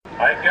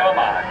Make your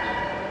marks.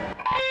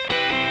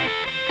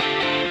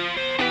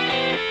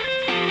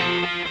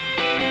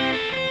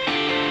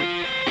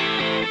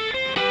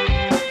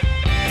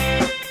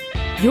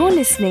 You're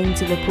listening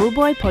to the Pool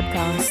Boy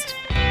Podcast.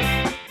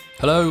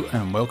 Hello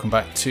and welcome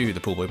back to the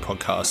Pool Boy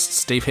Podcast.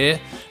 Steve here,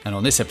 and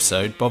on this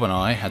episode, Bob and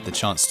I had the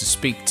chance to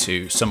speak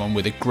to someone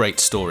with a great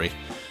story.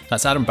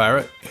 That's Adam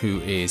Barrett, who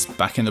is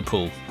back in the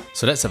pool.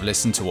 So let's have a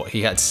listen to what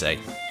he had to say.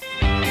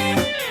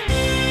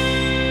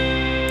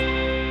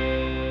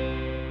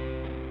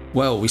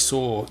 Well, we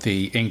saw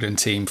the England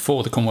team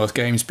for the Commonwealth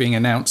Games being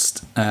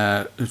announced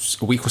a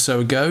week or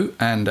so ago,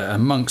 and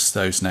amongst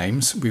those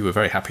names, we were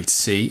very happy to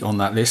see on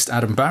that list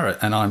Adam Barrett,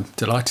 and I'm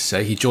delighted to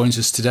say he joins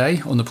us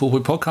today on the Pool Boy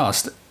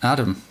Podcast.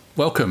 Adam,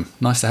 welcome.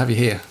 Nice to have you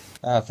here.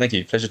 Thank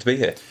you. Pleasure to be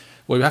here.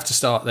 Well, we have to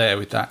start there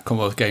with that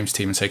Commonwealth Games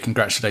team and say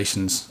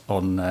congratulations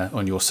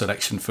on your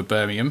selection for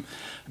Birmingham.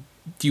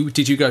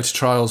 Did you go to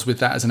trials with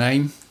that as an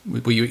aim?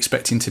 Were you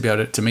expecting to be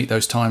able to meet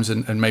those times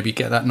and maybe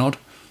get that nod?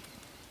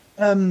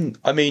 I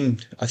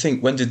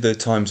think when did the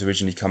times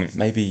originally come?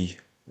 Maybe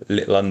a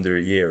little under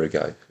a year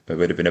ago. It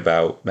would have been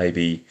about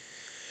maybe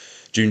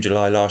June,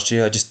 July last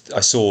year. I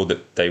saw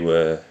that there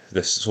was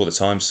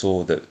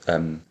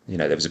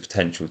a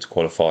potential to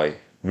qualify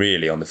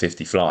really on the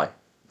 50 fly,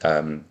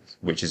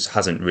 which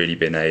hasn't really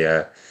been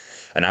an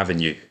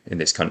avenue in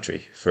this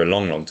country for a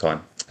long, long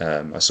time.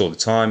 I saw the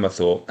time. I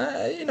thought,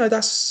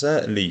 that's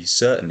certainly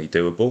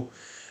doable.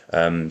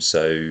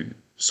 So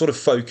sort of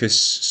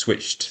focus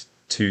switched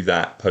to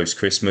that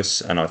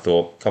post-Christmas, and I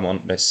thought, come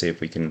on, let's see if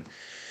we can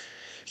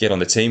get on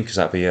the team, because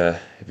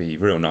it'd be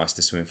real nice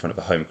to swim in front of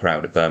a home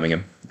crowd at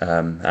Birmingham.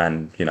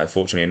 And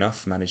fortunately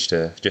enough, managed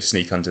to just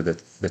sneak under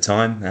the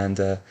time and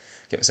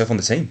get myself on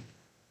the team.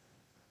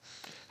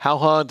 How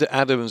hard,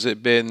 Adam, has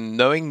it been,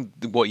 knowing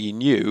what you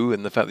knew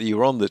and the fact that you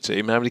were on the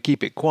team, having to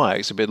keep it quiet?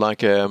 It's a bit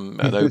like an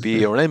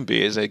OBE or an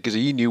MBE, isn't it? Because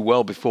you knew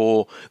well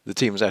before the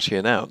team was actually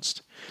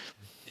announced.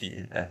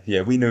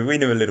 Yeah, we knew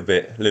a little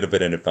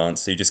bit in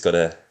advance. So you just got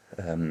to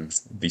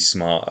be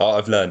smart.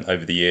 I've learned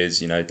over the years,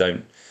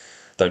 don't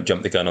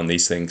jump the gun on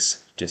these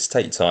things. Just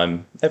take your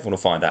time. Everyone will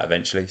find out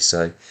eventually.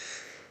 So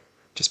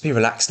just be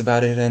relaxed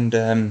about it and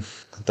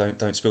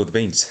don't spill the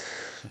beans,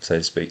 so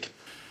to speak.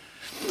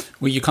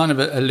 Well, you kind of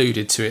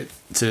alluded to it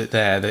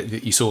there,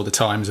 that you saw the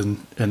times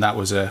and that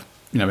was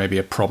maybe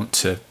a prompt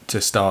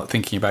to start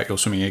thinking about your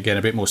swimming again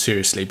a bit more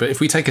seriously. But if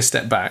we take a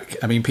step back,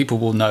 I mean, people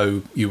will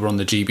know you were on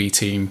the GB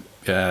team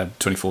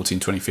 2014,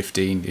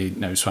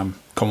 2015, swam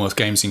Commonwealth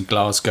Games in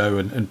Glasgow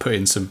and put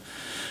in some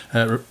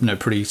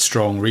pretty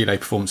strong relay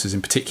performances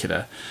in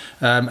particular.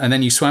 And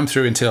then you swam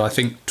through until I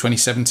think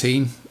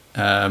 2017,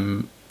 at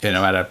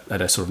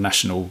a sort of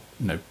national,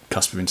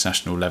 cusp of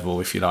international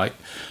level, if you like.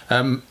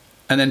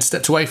 And then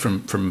stepped away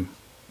from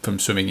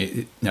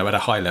swimming, at a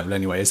high level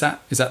anyway. Is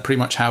that pretty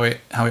much how it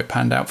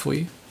panned out for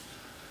you?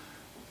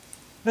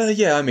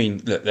 Yeah, I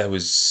mean, look, there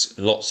was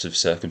lots of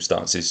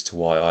circumstances to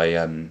why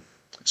I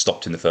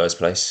stopped in the first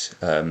place.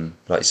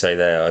 Like you say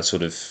there, I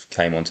sort of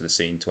came onto the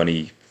scene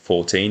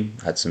 2014,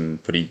 had some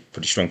pretty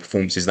strong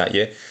performances that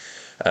year.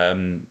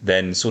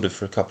 Then sort of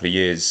for a couple of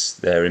years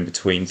there in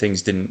between,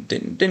 things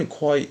didn't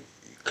quite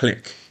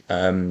click.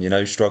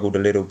 Struggled a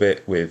little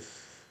bit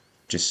with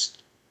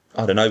just,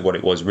 I don't know what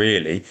it was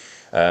really,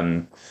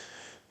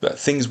 but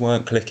things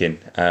weren't clicking.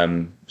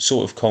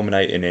 Sort of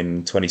culminating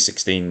in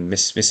 2016,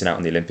 missing out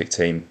on the Olympic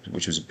team,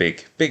 which was a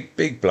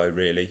big blow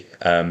really.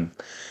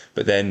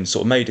 But then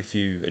sort of made a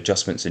few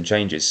adjustments and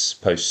changes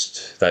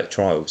post that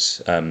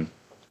trials, and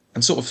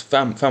sort of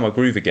found my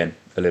groove again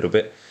a little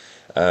bit.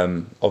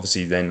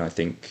 Obviously, then I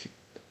think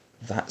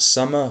that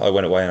summer I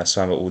went away and I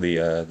swam at all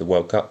the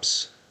World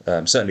Cups,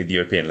 certainly the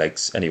European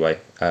legs anyway.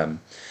 And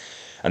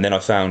then I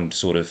found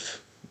sort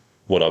of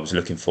what I was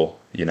looking for,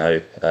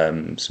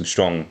 some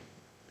strong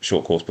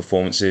short course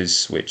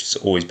performances, which has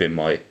always been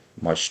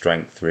my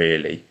strength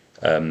really,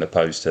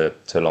 opposed to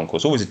long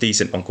course. Always a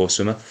decent long course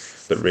swimmer,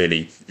 but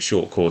really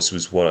short course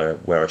was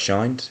where I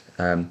shined.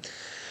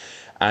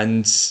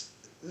 And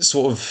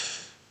sort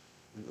of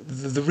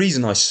the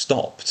reason I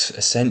stopped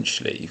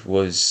essentially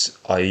was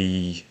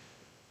I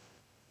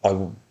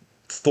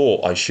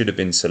thought I should have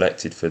been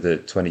selected for the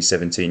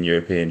 2017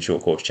 European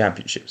Short Course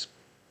Championships.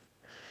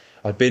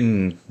 I'd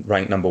been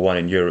ranked number 1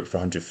 in Europe for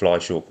 100 fly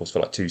short course for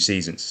like 2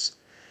 seasons.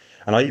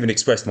 And I even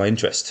expressed my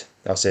interest.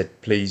 I said,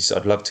 please,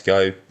 I'd love to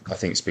go. I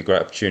think it's a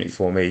great opportunity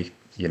for me.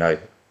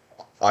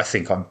 I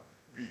think I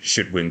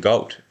should win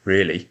gold,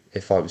 really,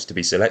 if I was to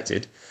be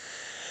selected.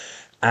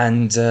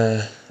 And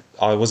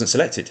I wasn't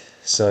selected.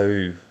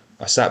 So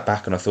I sat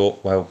back and I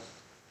thought, well,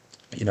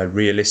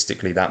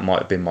 realistically, that might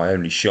have been my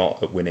only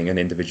shot at winning an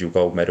individual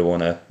gold medal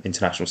on an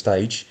international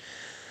stage.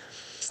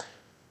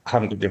 I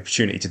haven't got the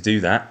opportunity to do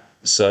that.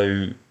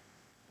 So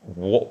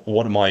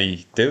what am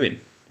I doing?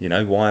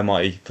 Why am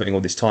I putting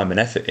all this time and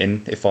effort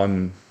in if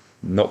I'm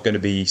not going to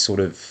be sort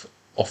of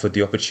offered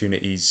the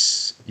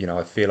opportunities,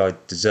 I feel I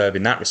deserve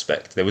in that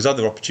respect? There was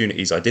other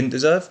opportunities I didn't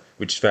deserve,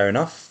 which is fair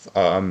enough.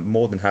 I'm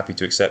more than happy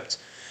to accept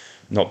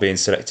not being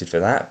selected for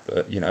that.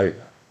 But,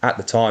 at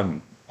the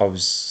time, I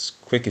was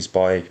quickest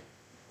by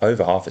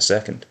over half a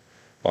second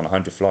on a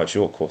 100 flight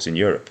short course in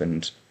Europe,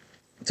 and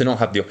to not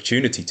have the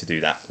opportunity to do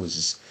that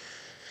was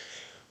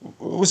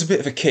a bit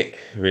of a kick,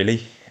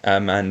 really.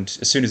 And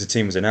as soon as the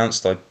team was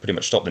announced, I pretty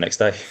much stopped the next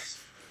day.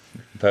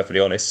 Perfectly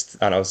honest,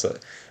 and I was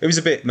it was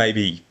a bit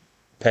maybe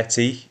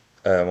petty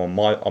on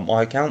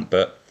my account,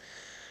 but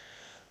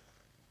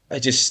I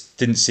just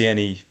didn't see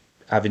any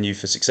avenue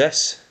for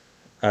success.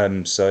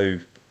 So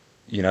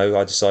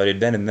I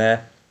decided then and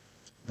there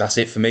that's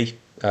it for me,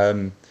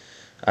 and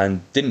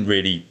didn't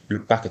really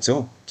look back at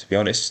all, to be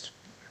honest.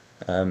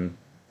 I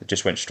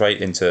just went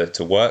straight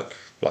into work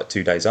like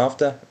 2 days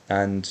after,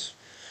 and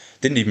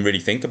didn't even really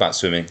think about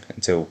swimming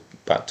until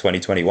about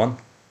 2021,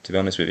 to be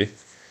honest with you.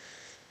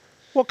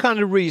 What kind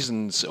of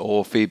reasons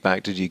or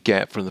feedback did you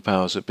get from the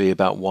powers that be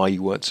about why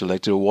you weren't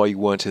selected or why you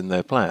weren't in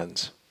their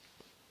plans?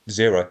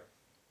 Zero.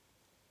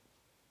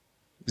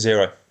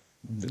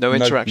 No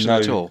interaction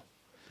at all?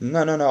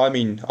 No. I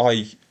mean,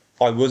 I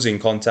was in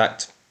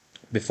contact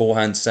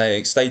beforehand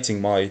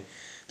stating my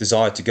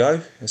desire to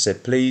go. I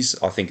said,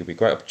 please, I think it'd be a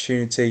great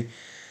opportunity.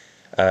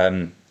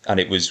 And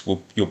it was,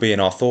 well, you'll be in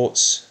our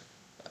thoughts.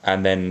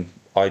 And then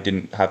I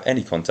didn't have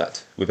any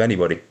contact with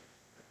anybody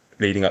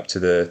leading up to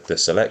the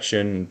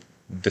selection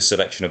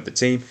of the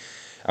team.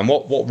 And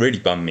what really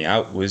bummed me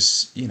out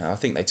was, I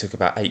think they took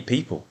about 8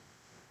 people.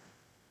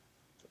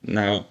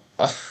 Now,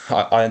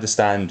 I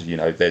understand,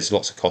 there's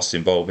lots of costs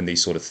involved in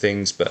these sort of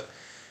things, but,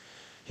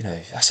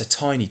 that's a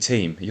tiny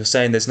team. You're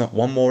saying there's not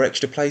one more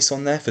extra place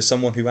on there for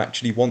someone who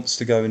actually wants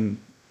to go and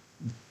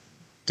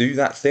do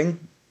that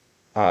thing?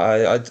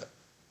 And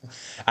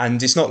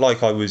it's not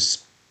like I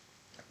was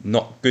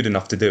not good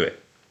enough to do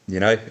it,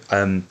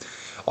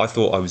 I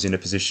thought I was in a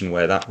position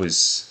where that was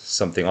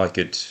something I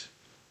could,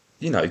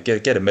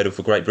 get a medal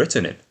for Great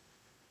Britain in.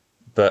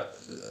 But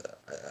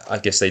I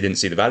guess they didn't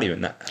see the value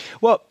in that.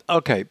 Well,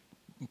 okay,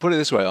 put it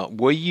this way.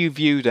 Were you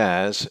viewed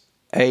as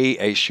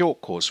a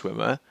short course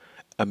swimmer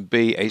and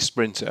B, a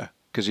sprinter?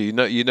 Because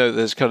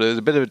there's kind of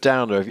a bit of a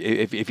downer.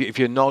 If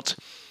you're not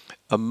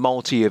a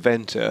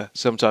multi-eventer,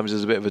 sometimes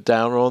there's a bit of a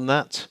downer on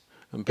that.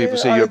 And people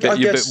see you're a bit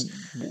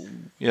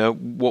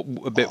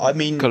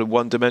kind of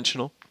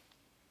one-dimensional.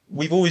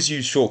 We've always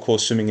used short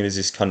course swimming in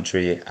this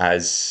country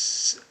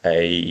as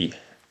a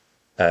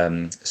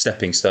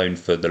stepping stone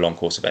for the long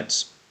course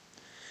events,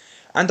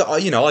 and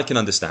I can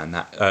understand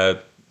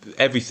that.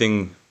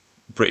 Everything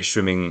British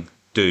swimming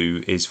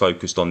do is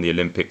focused on the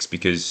Olympics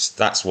because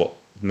that's what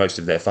most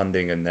of their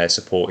funding and their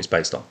support is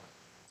based on.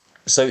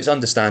 So it's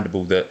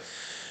understandable that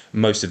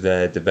most of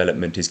their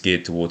development is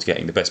geared towards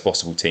getting the best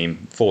possible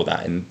team for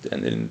that. And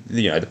in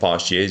the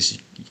past years,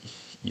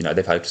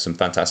 they've had some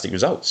fantastic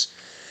results.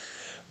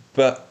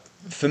 But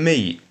for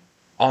me,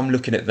 I'm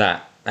looking at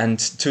that, and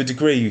to a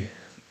degree,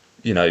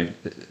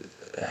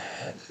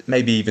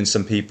 maybe even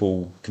some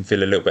people can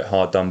feel a little bit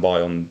hard done by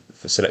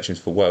for selections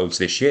for Worlds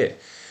this year.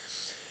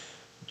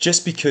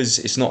 Just because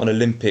it's not an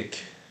Olympic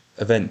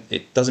event,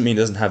 it doesn't mean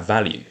it doesn't have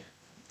value.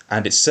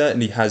 And it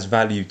certainly has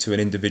value to an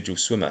individual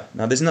swimmer.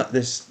 Now, there's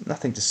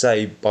nothing to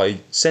say by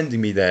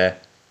sending me there,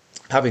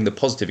 having the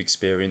positive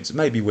experience,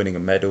 maybe winning a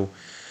medal.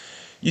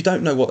 You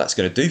don't know what that's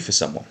going to do for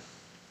someone.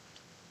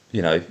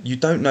 You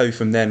don't know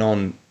from then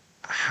on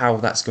how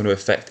that's going to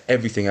affect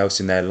everything else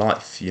in their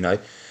life.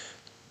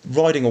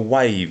 Riding a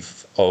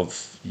wave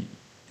of,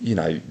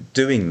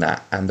 doing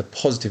that and the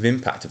positive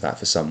impact of that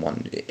for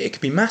someone, it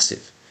could be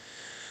massive.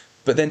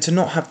 But then to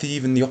not have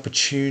even the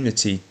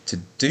opportunity to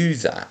do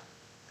that,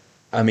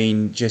 I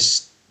mean,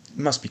 just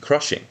must be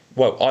crushing.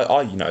 Well,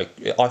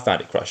 I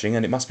found it crushing,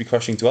 and it must be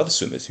crushing to other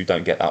swimmers who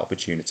don't get that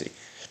opportunity.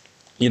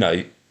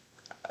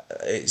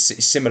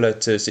 It's similar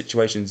to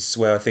situations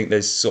where I think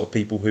there's sort of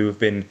people who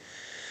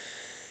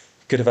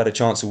could have had a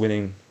chance of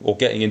winning or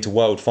getting into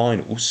world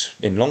finals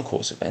in long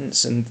course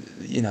events, and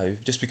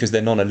just because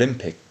they're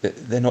non-Olympic,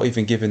 they're not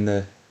even given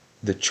the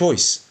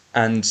choice.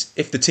 And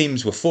if the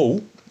teams were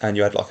full and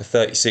you had like a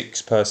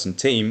 36 person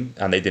team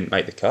and they didn't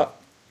make the cut,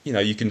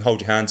 you can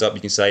hold your hands up,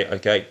 you can say,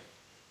 okay,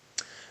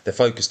 they're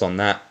focused on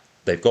that,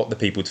 they've got the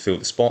people to fill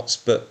the spots.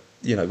 But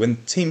when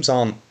teams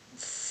aren't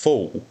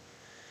full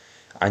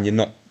and you're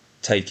not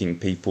taking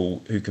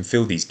people who can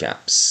fill these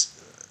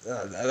gaps,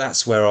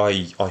 that's where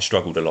I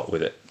struggled a lot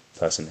with it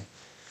personally.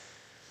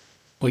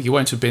 Well, you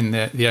won't have been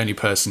the only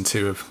person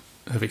to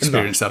have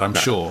experienced that, I'm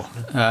sure.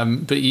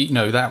 But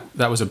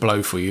that was a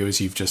blow for you, as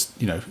you've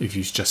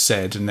just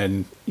said, and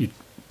then you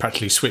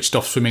practically switched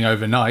off swimming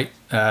overnight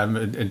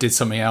and did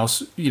something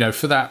else.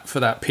 For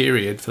that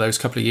period, for those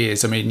couple of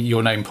years, I mean,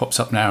 your name pops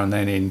up now and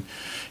then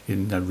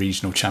in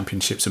regional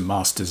championships and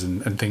masters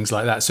and things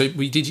like that. So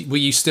were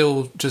you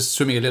still just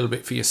swimming a little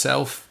bit for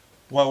yourself?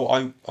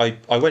 Well,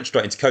 I went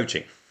straight into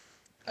coaching.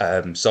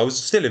 So I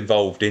was still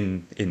involved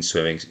in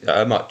swimming at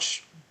a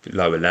much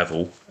lower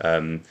level,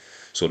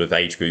 sort of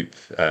age group,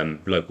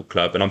 local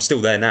club, and I'm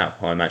still there now.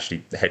 I'm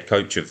actually the head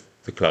coach of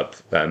the club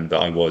that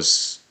I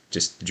was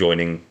just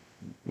joining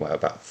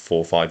about 4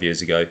 or 5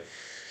 years ago.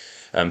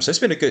 So it's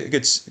been a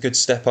good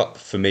step up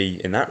for me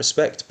in that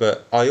respect.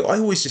 But I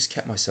always just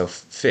kept myself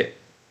fit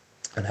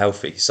and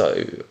healthy.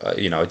 So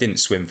I didn't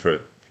swim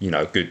for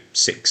a good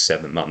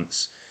 6-7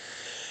 months.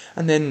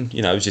 And then,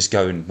 just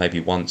going maybe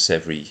once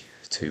every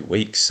 2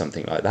 weeks,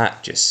 something like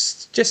that,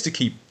 just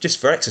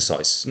for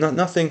exercise.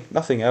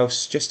 Nothing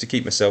else, just to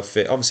keep myself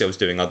fit. Obviously I was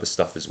doing other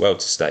stuff as well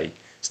to stay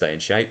in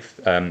shape.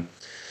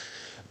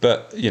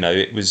 But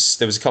there was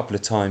a couple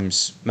of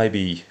times,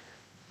 maybe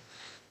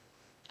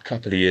a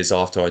couple of years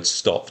after I'd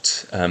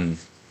stopped,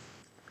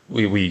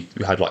 we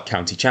had like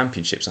county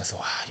championships. I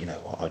thought, you know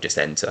what, I'll just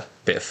enter.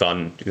 Bit of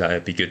fun.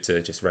 It'd be good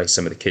to just race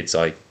some of the kids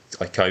I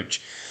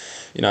coach.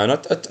 And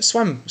I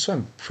swam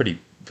pretty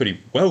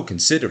well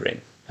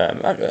considering.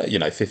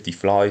 50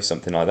 fly,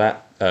 something like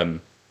that. And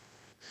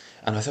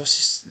I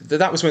thought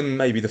that was when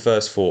maybe the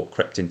first thought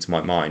crept into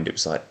my mind. It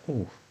was like,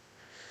 oh,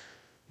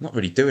 not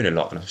really doing a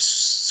lot, and I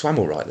swam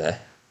all right there.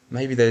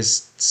 Maybe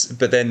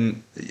but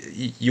then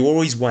you're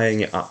always weighing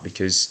it up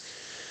because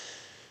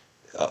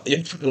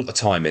you put a lot of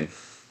time in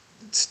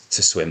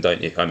to swim,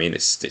 don't you? I mean,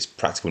 it's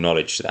practical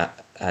knowledge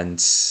that, and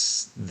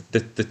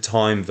the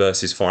time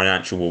versus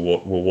financial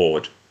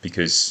reward,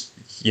 because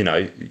you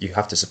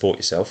have to support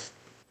yourself,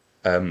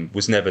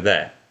 was never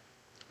there.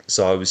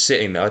 So I was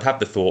sitting there. I'd have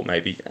the thought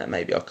maybe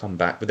I'll come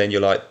back, but then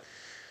you're like,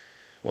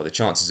 well, the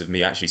chances of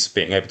me actually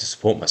being able to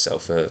support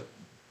myself are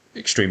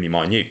extremely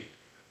minute,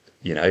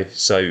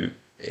 so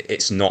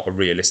it's not a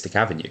realistic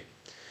avenue.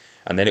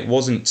 And then it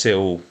wasn't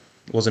until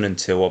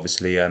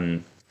obviously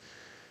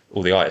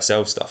all the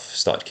ISL stuff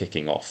started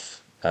kicking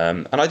off,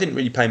 and I didn't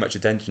really pay much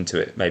attention to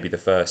it maybe the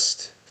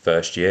first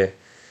year.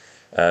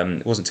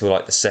 It wasn't until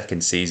like the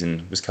second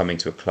season was coming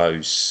to a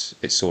close,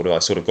 I sort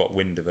of got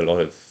wind of a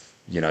lot of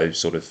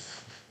sort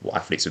of what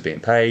athletes were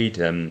being paid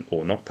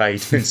or not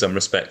paid in some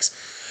respects,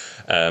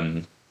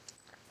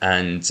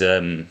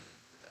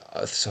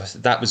 so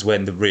that was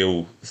when the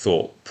real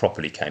thought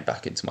properly came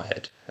back into my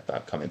head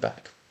about coming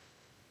back.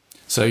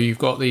 So you've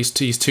got these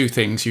two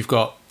things. You've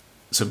got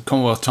some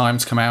Commonwealth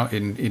times come out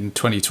in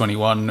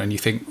 2021, and you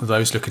think, well,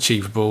 those look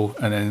achievable.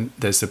 And then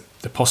there's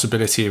the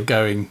possibility of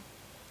going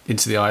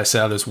into the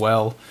ISL as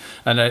well.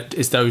 And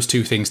it's those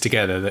two things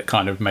together that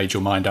kind of made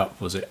your mind up,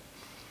 was it?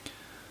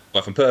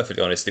 Well, if I'm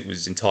perfectly honest, it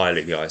was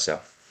entirely the ISL.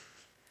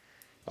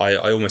 I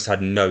almost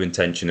had no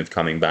intention of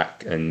coming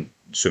back and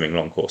swimming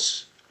long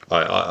course.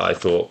 I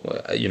thought,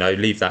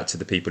 leave that to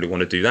the people who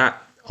want to do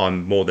that.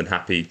 I'm more than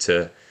happy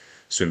to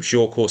swim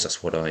short course.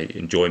 That's what I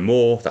enjoy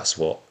more. That's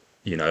what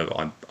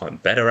I'm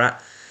better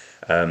at.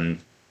 I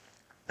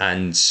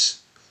was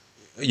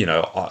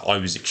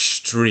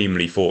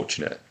extremely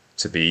fortunate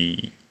to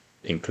be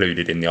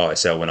included in the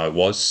ISL when I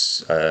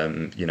was.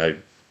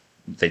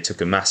 They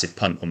took a massive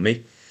punt on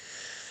me,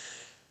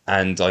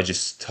 and I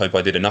just hope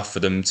I did enough for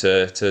them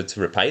to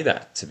repay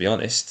that, to be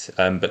honest.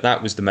 But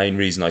that was the main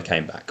reason I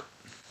came back.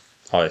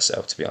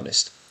 ISL, to be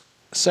honest.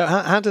 So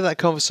how did that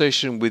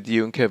conversation with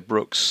you and Kev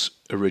Brooks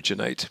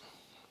originate?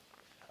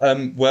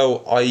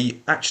 Well, I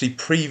actually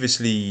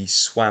previously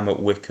swam at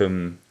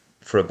Wickham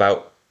for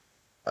about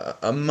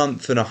a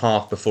month and a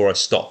half before I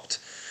stopped.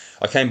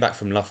 I came back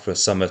from Loughborough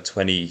summer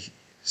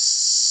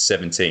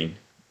 2017,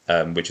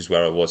 which is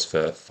where I was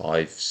for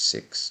 5,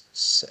 6,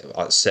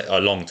 7,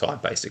 a long time,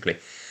 basically.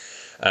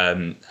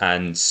 And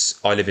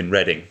I live in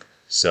Reading,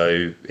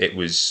 so it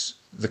was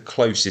the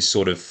closest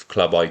sort of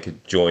club I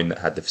could join that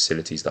had the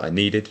facilities that I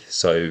needed.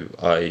 So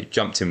I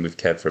jumped in with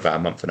Kev for about a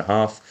month and a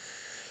half.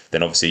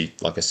 Then obviously,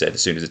 like I said,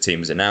 as soon as the team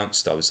was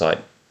announced, I was like,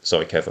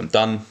 sorry, Kev, I'm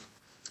done.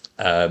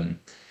 And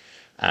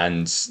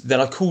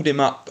then I called him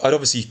up. I'd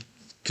obviously,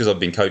 because I've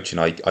been coaching,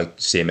 I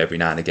see him every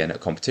now and again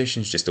at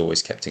competitions, just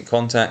always kept in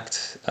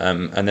contact.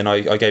 And then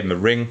I gave him a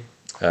ring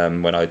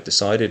when I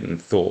decided and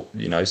thought,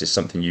 is this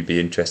something you'd be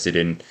interested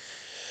in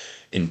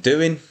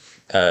doing?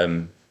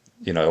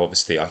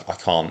 Obviously I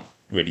can't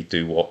really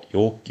do what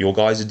your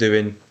guys are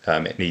doing.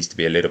 It needs to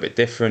be a little bit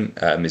different.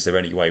 Is there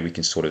any way we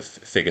can sort of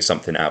figure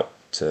something out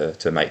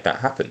to make that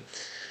happen?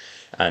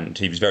 And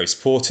he was very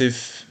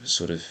supportive,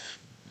 sort of,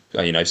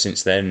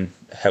 since then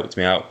helped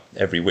me out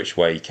every which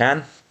way he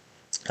can.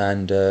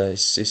 And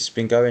it's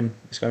been going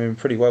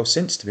pretty well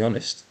since, to be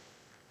honest.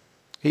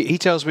 He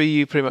tells me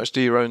you pretty much do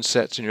your own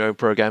sets and your own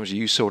programs.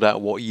 You sort out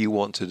what you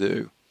want to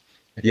do.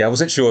 Yeah, I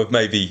wasn't sure if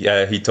maybe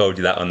he told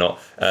you that or not.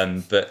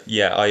 But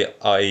yeah,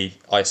 I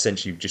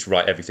essentially just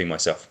write everything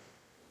myself.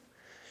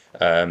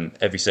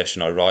 Every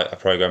session I write, I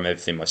program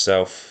everything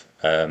myself.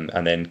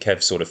 And then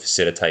Kev sort of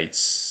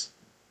facilitates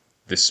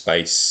the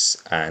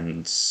space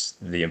and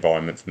the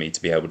environment for me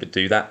to be able to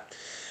do that.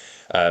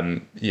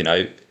 I'm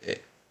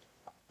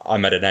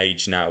at an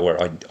age now where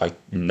I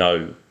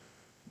know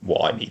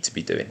what I need to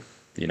be doing.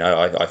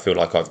 I feel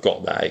like I've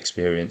got that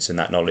experience and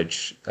that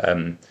knowledge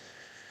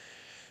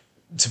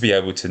to be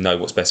able to know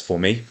what's best for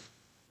me.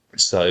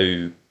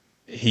 So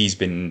he's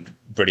been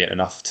brilliant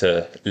enough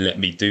to let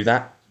me do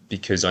that,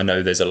 because I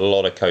know there's a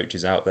lot of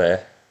coaches out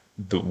there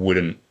that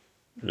wouldn't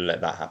let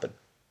that happen.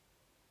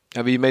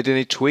 Have you made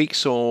any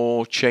tweaks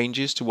or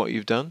changes to what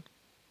you've done?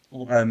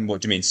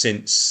 What do you mean,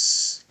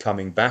 since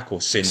coming back,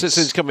 or since?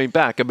 Since coming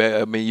back,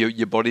 I mean,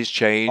 your body's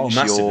changed. Oh,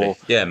 massively.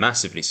 Yeah,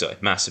 massively so.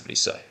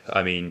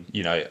 I mean,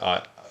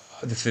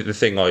 the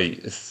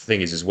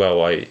thing is as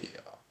well, I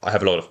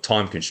have a lot of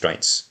time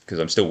constraints because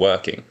I'm still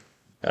working,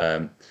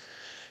 and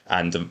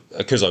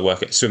because I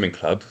work at a swimming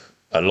club,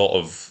 a lot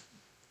of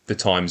the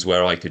times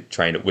where I could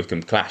train at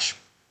Wickham clash.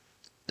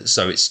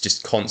 So it's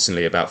just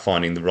constantly about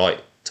finding the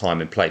right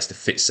time and place to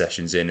fit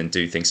sessions in and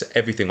do things. So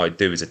everything I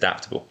do is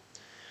adaptable.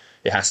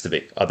 It has to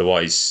be.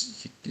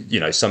 Otherwise,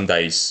 some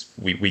days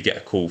we get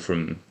a call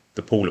from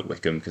the pool at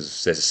Wickham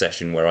because there's a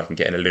session where I can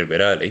get in a little bit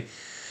early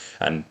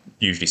and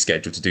usually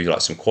scheduled to do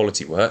like some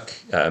quality work.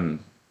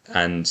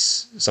 And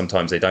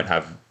sometimes they don't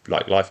have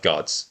like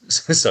lifeguards.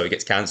 So it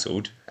gets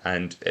cancelled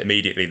and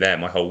immediately there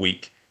my whole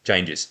week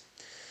changes.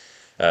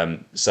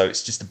 So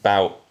it's just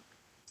about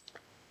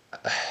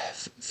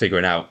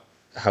figuring out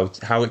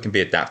how it can be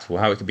adaptable,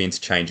 how it can be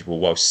interchangeable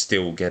while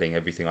still getting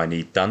everything I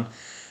need done.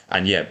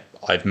 And yeah,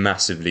 I've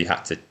massively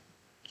had to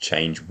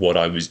change what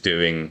I was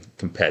doing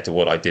compared to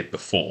what I did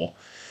before.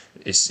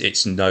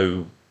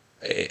 Everything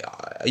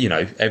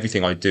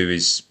I do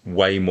is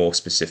way more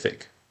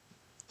specific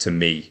to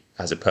me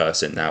as a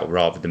person now,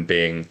 rather than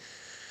being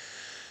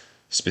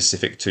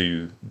specific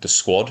to the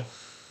squad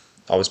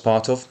I was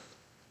part of.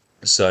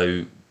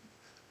 So,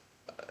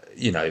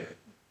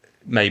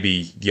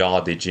 maybe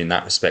yardage in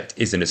that respect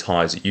isn't as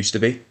high as it used to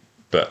be,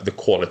 but the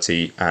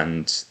quality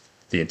and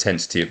the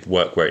intensity of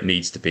work where it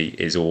needs to be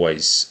is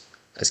always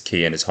as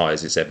key and as high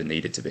as it's ever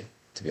needed to be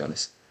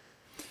honest.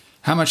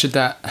 How much of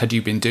that had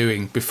you been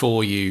doing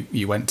before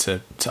you went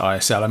to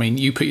ISL? I mean,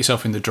 you put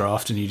yourself in the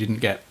draft and you didn't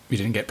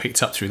get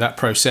picked up through that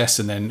process,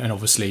 and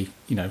obviously,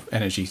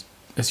 energy,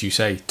 as you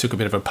say, took a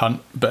bit of a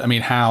punt. But I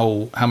mean,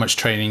 how much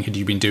training had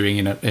you been doing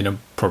in a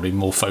probably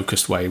more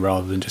focused way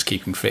rather than just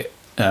keeping fit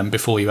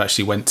before you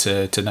actually went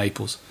to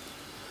Naples?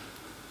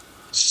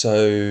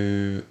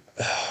 So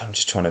I'm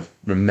just trying to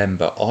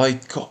remember. I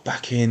got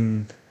back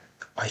in,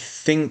 I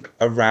think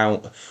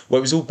around, well,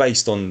 it was all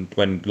based on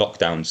when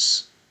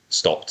lockdowns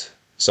stopped.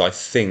 So I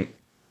think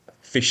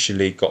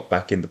officially got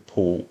back in the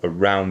pool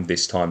around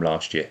this time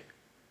last year.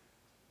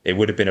 It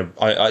would have been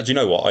do you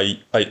know what?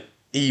 I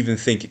even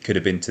think it could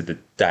have been to the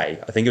day.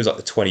 I think it was like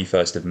the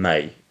 21st of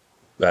May.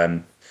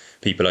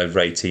 People over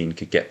 18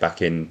 could get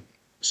back in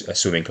a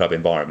swimming club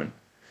environment.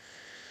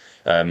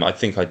 I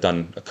think I'd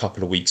done a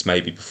couple of weeks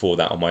maybe before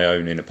that on my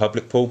own in a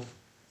public pool,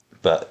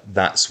 but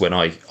that's when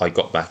I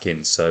got back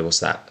in. So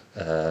what's that?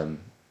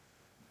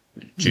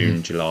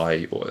 June,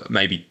 July, or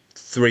maybe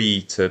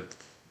 3 to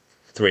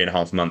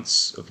 3.5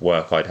 months of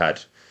work I'd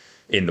had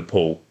in the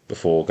pool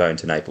before going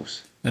to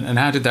Naples. And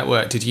how did that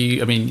work? Did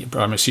you? I mean,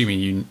 I'm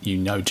assuming you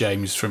know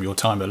James from your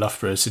time at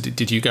Loughborough. So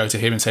did you go to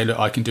him and say, "Look,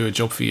 I can do a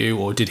job for you,"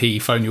 or did he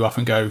phone you up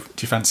and go, "Do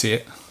you fancy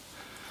it?"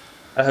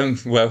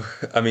 Well,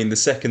 I mean, the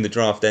second the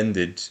draft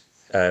ended,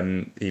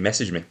 he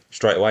messaged me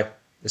straight away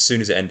as soon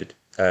as it ended.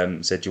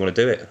 Said, "Do you want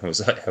to do it?" I was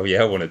like, "Hell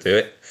yeah, I want to do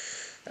it."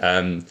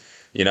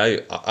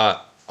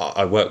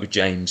 I worked with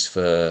James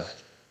for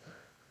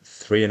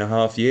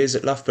 3.5 years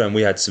at Loughborough, and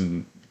we had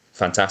some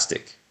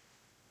fantastic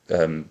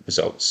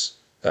results.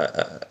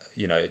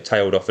 It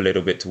tailed off a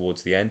little bit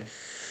towards the end.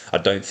 I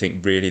don't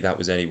think really that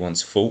was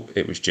anyone's fault.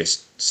 It was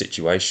just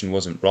situation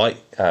wasn't right.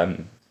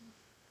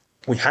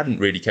 We hadn't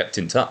really kept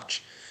in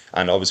touch,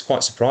 and I was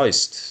quite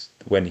surprised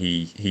when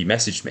he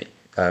messaged me.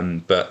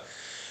 But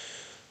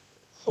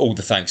all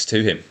the thanks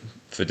to him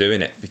for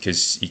doing it,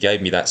 because he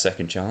gave me that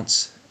second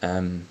chance.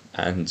 And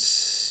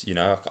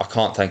I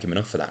can't thank him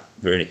enough for that,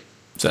 really.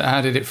 So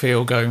how did it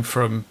feel going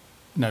from,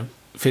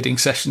 fitting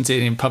sessions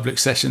in public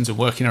sessions and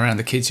working around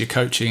the kids you're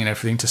coaching and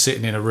everything, to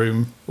sitting in a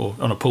room or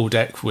on a pool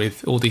deck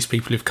with all these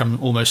people who've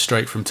come almost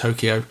straight from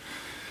Tokyo?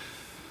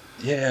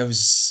 Yeah, it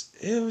was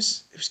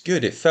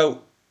good. It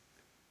felt,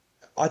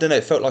 I don't know,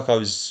 it felt like I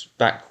was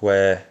back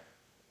where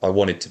I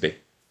wanted to be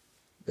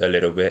a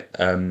little bit.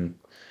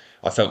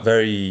 I felt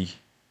very,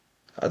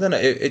 I don't know,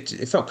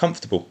 it felt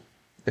comfortable,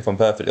 if I'm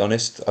perfectly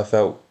honest. I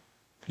felt,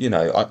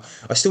 I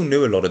still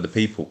knew a lot of the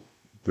people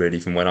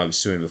really from when I was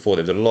swimming before.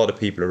 There was a lot of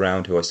people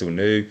around who I still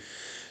knew.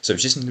 So it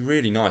was just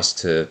really nice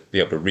to be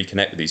able to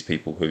reconnect with these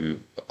people who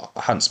I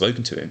hadn't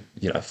spoken to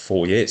in,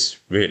 4 years,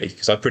 really.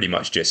 Because I pretty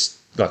much just,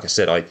 like I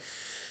said, I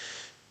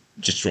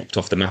just dropped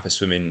off the map of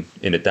swimming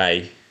in a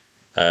day,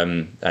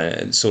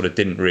 and sort of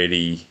didn't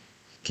really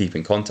keep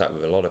in contact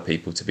with a lot of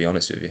people, to be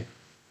honest with you.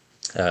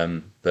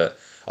 But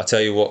I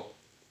tell you what,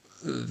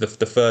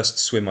 the first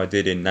swim I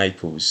did in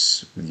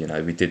Naples,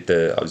 I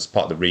was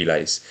part of the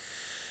relays,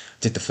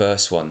 did the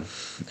first one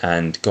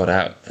and got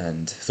out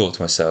and thought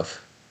to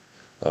myself,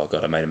 oh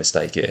God, I made a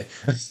mistake here.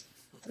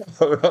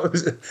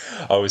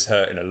 I was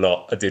hurting a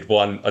lot. I did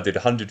 100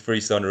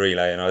 freestyle on a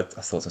relay, and I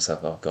thought to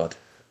myself, oh God,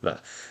 that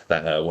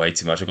hurt way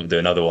too much. I'm going to do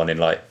another one in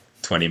like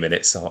 20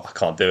 minutes. So I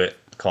can't do it.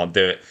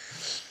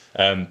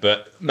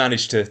 But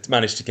managed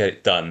to get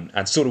it done.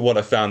 And sort of what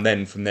I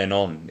found from then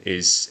on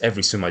is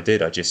every swim I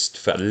did, I just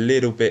felt a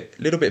little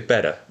bit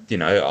better.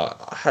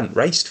 I hadn't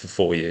raced for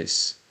 4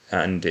 years,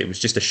 and it was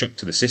just a shock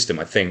to the system,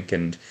 I think.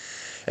 And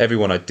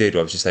everyone I did,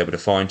 I was just able to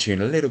fine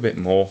tune a little bit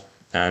more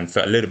and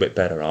felt a little bit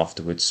better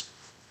afterwards.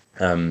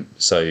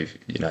 So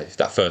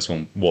that first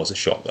one was a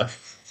shock, though,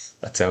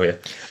 I tell you.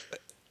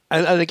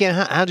 And again,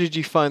 how did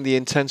you find the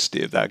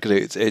intensity of that?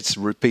 Because it's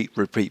repeat,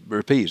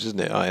 isn't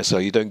it?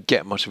 ISL, you don't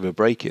get much of a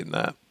break in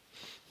that.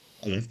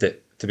 I loved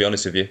it, to be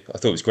honest with you. I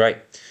thought it was great.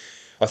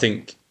 I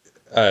think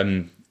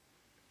one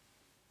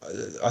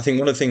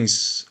of the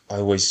things I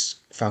always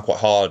found quite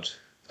hard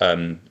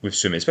with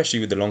swimming, especially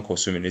with the long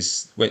course swimming,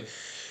 is when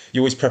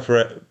you're always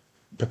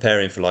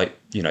preparing for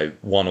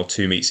 1 or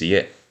 2 meets a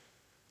year.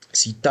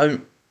 So you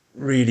don't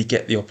really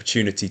get the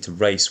opportunity to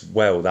race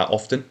well that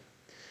often.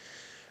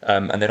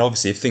 And then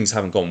obviously if things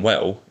haven't gone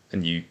well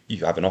and you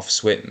have an off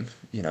swim,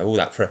 all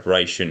that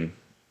preparation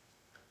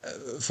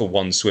for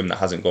one swim that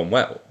hasn't gone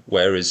well.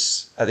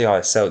 Whereas at the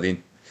ISL,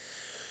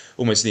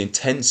 almost the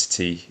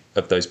intensity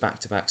of those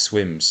back-to-back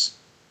swims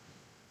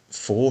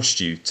forced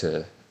you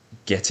to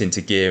get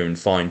into gear and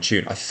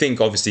fine-tune. I think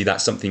obviously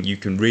that's something you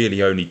can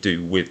really only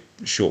do with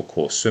short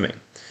course swimming,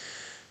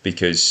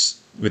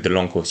 because with the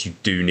long course you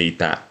do need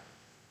that,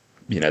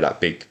 that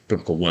big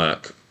block of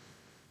work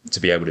to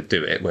be able to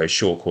do it, whereas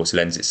short course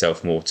lends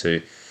itself more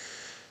to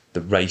the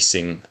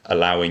racing,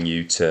 allowing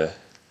you to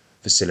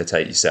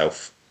facilitate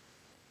yourself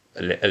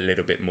a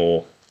little bit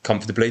more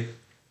comfortably.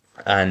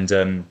 And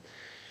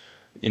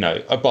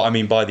but I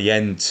mean, by the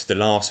end, the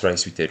last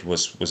race we did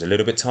was a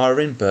little bit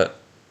tiring, but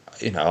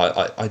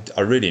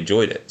I really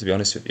enjoyed it, to be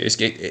honest with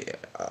you.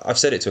 I've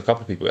said it to a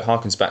couple of people, it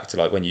harkens back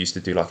to when you used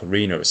to do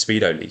arena or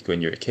speedo league when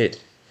you're a kid.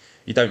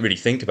 You don't really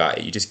think about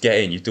it, you just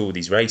get in, you do all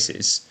these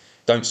races,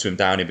 don't swim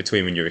down in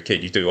between when you're a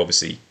kid. You do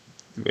obviously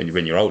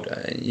when you're older,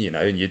 and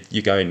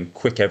you're going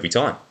quick every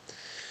time.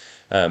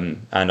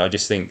 And I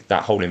just think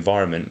that whole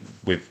environment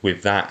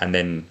with that, and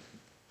then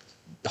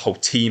the whole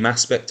team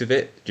aspect of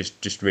it,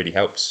 just really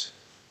helps.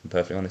 I'm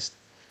perfectly honest.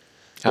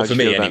 Well, for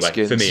me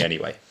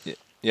anyway.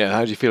 Yeah.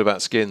 How do you feel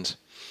about skins?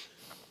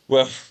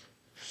 Well,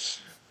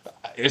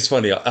 it's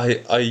funny.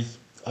 I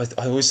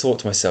always thought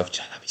to myself,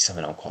 that'd be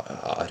something I'm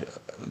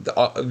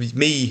quite.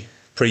 Me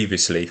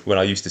previously, when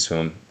I used to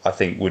swim, I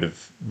think would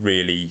have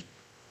really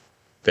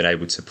been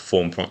able to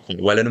perform quite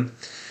well in them.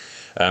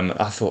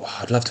 I thought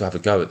I'd love to have a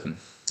go at them,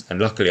 and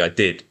luckily I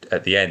did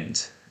at the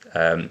end.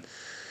 I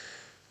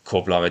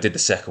did the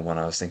second one.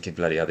 I was thinking,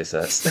 bloody hell, this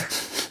hurts.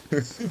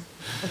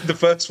 The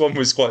first one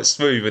was quite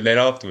smooth, and then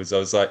afterwards I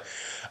was like,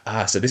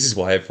 so this is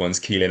why everyone's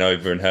keeling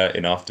over and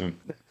hurting after.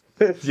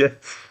 Yeah,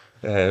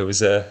 it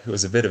was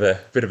a bit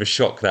of a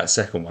shock, that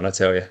second one, I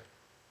tell you.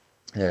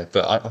 Yeah,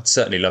 but I'd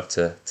certainly love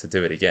to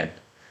do it again.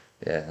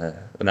 Yeah,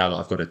 now that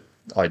I've got an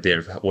idea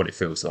of what it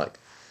feels like.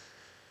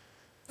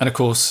 And of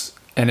course,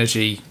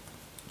 energy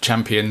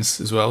champions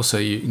as well. So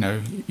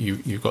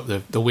you've got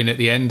the win at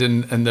the end,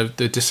 and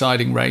the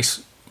deciding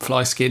race,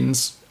 fly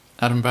skins.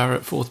 Adam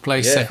Barrett, 4th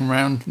place, second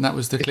round, and that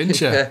was the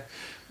clincher. Yeah.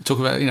 Talk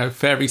about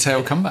fairy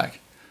tale comeback.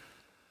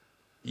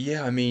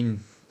 Yeah, I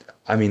mean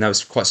that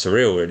was quite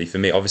surreal, really, for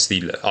me.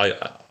 Obviously,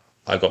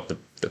 I got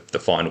the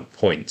final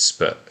points,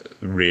 but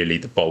really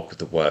the bulk of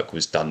the work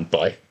was done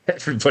by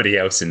everybody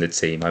else in the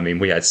team. I mean,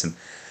 we had some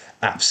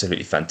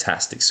absolutely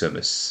fantastic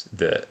swimmers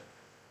that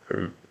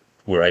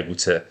were able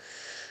to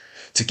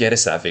get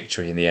us that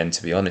victory in the end,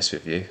 to be honest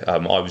with you. I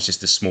was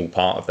just a small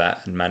part of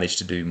that and managed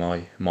to do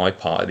my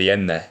part at the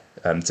end there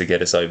to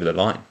get us over the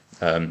line,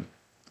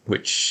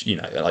 which,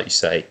 like you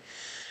say,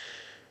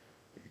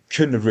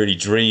 couldn't have really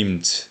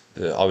dreamed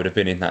that I would have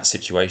been in that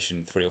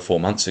situation 3 or 4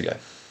 months ago.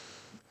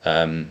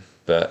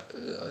 But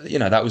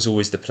that was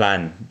always the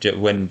plan.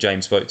 When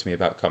James spoke to me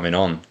about coming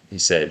on, he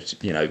said,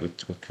 we're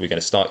going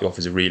to start you off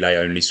as a relay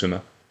only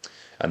swimmer,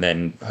 and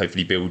then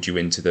hopefully build you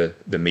into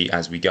the meet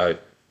as we go,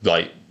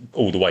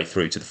 all the way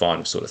through to the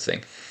final sort of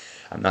thing.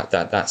 And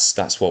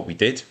that's what we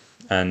did,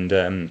 and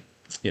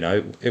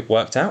it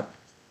worked out.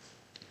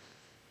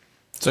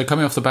 So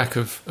coming off the back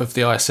of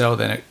the ISL,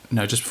 then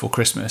just before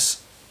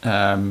Christmas,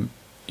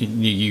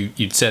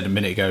 you'd said a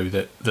minute ago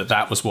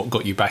that was what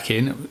got you back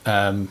in.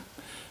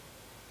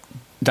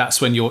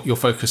 That's when your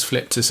focus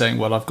flipped to saying,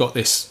 well, I've got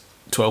this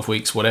 12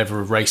 weeks, whatever,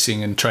 of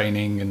racing and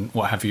training and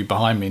what have you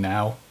behind me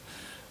now.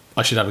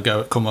 I should have a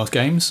go at Commonwealth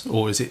Games,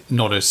 or is it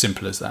not as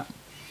simple as that?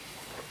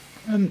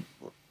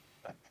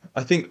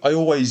 I think I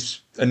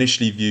always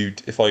initially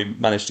viewed, if I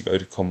managed to go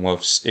to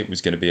Commonwealths, it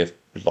was going to be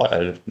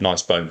a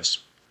nice bonus.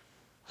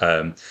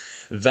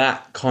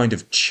 That kind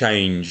of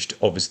changed,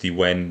 obviously,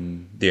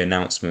 when the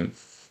announcement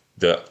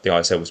that the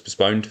ISL was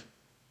postponed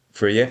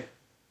for a year.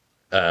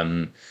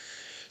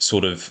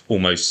 Sort of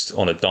almost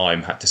on a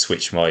dime, had to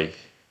switch my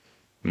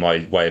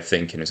way of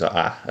thinking. It's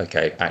like,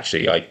 okay,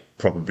 actually, I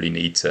probably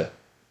need to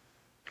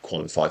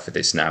qualify for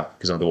this now,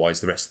 because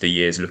otherwise the rest of the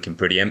year is looking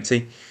pretty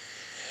empty.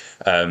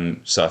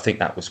 So I think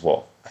that was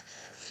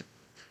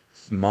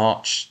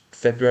March,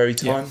 February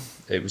time.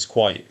 Yeah. It was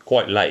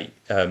quite late.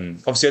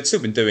 Obviously, I'd still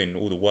been doing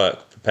all the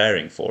work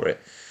preparing for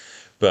it,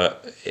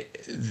 but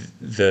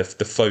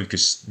the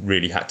focus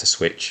really had to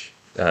switch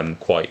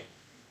quite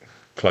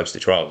close to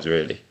trials,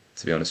 really,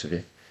 to be honest with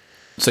you.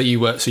 So you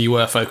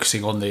were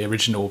focusing on the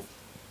original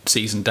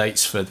season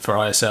dates for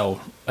ISL,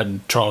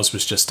 and trials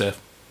was just a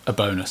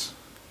bonus.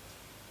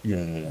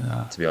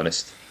 Yeah. To be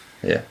honest,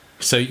 yeah.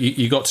 So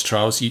you got to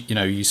trials.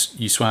 You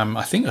swam,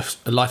 I think,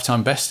 a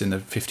lifetime best in the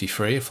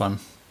 53. If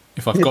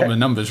I've got the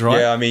numbers right.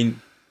 Yeah, I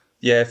mean,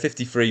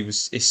 53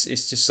 was. It's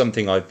just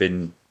something I've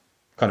been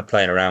kind of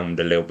playing around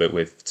a little bit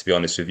with, to be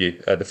honest with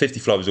you. The 50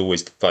 fly was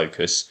always the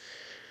focus.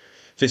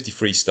 50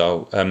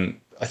 freestyle,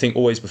 I think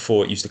always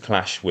before it used to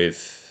clash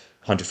with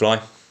 100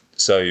 fly.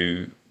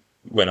 So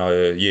when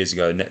I years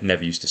ago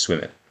never used to swim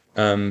it.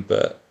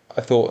 But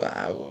I thought,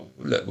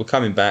 look, we're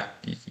coming back.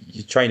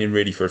 You're training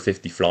really for a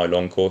 50 fly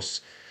long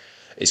course.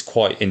 It's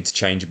quite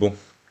interchangeable,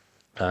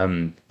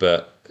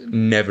 but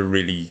never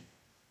really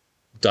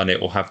done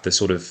it or have the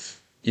sort of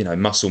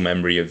muscle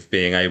memory of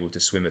being able to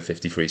swim a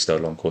 50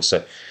 freestyle long course.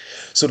 So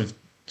sort of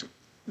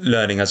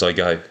learning as I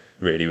go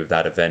really with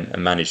that event,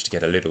 and managed to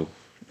get a little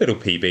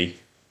PB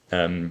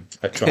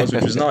at trials,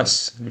 which was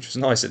nice. Which was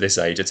nice at this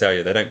age. I tell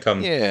you, they don't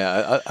come.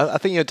 Yeah, I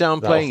think you're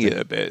downplaying it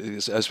a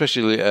bit,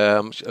 especially.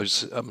 I'm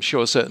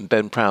sure certain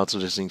Ben Prouds are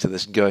listening to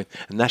this and going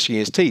and gnashing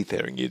his teeth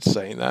hearing you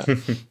saying that.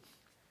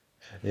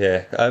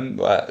 Yeah, I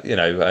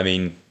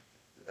mean,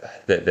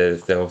 there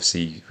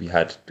obviously we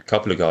had a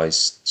couple of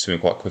guys swimming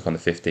quite quick on the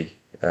 50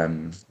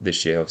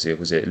 this year. Obviously,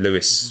 was it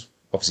Lewis?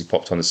 Obviously,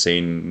 popped on the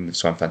scene,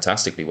 swam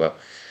fantastically well.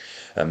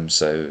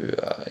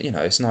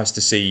 It's nice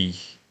to see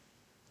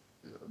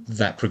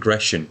that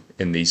progression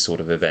in these sort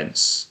of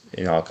events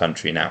in our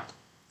country now,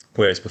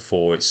 whereas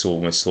before it's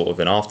almost sort of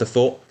an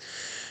afterthought.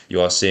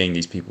 You are seeing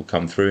these people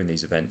come through in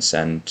these events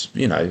and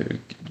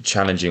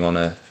challenging on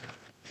a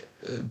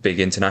big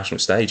international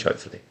stage,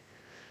 hopefully.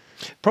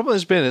 Problem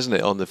has been, isn't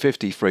it, on the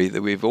 53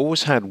 that we've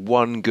always had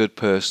one good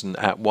person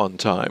at one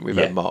time. We've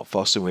had Mark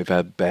Foster, we've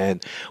had Ben.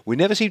 We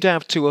never seem to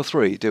have two or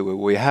three, do we?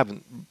 We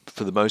haven't,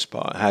 for the most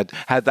part, had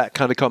that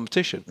kind of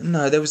competition.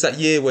 No, there was that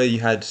year where you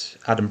had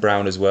Adam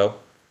Brown as well.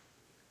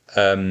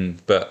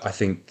 But I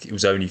think it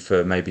was only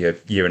for maybe a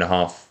year and a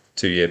half,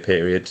 2 year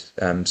period.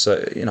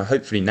 So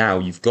hopefully now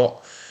you've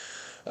got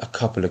a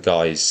couple of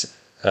guys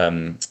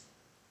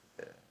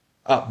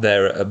up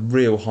there at a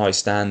real high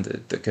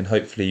standard that can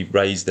hopefully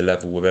raise the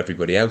level of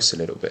everybody else a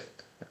little bit.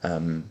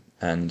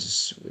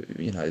 That's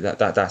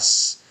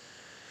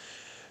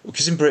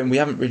because in Britain we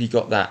haven't really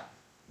got that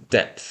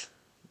depth.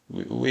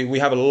 We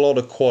have a lot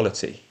of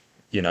quality.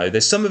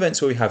 There's some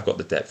events where we have got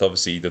the depth.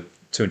 Obviously, the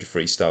 200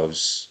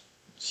 freestyles,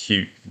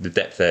 huge. The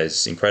depth there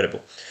is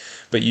incredible.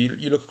 But you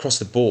look across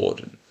the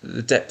board,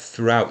 the depth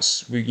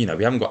throughout. We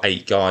haven't got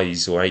 8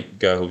 guys or 8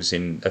 girls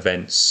in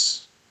events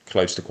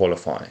close to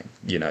qualifying.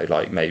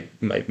 Like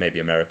maybe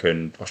America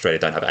and Australia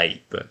don't have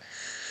 8, but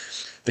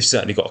they've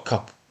certainly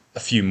got a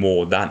few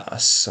more than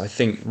us. I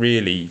think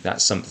really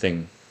that's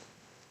something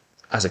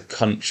as a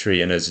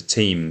country and as a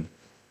team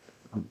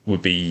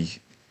would be,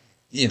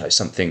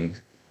 something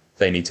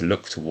they need to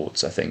look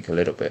towards, I think, a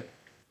little bit.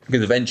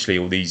 Because eventually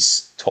all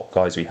these top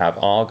guys we have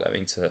are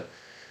going to,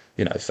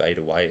 fade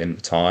away and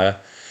retire.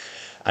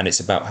 And it's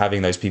about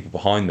having those people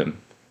behind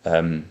them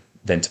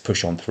then to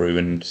push on through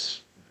and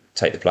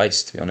take the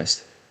place, to be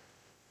honest.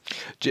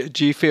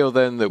 Do you feel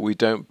then that we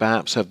don't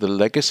perhaps have the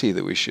legacy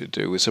that we should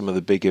do with some of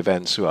the big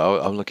events?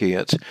 Well, I'm looking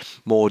at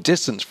more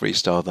distance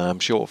freestyle than I'm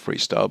short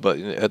freestyle, but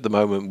at the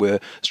moment we're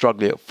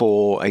struggling at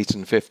 4, 8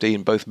 and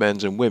 15, both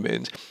men's and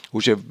women's,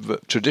 which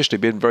have traditionally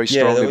been very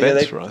strong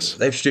events for us.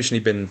 They've traditionally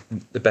been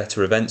the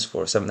better events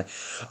for us, haven't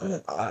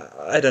they?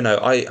 I don't know.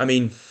 I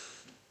mean,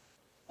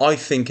 I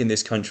think in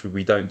this country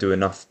we don't do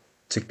enough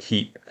to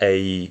keep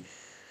a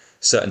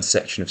certain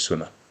section of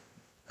swimmer.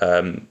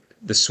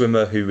 The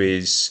swimmer who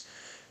is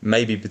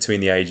maybe between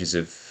the ages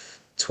of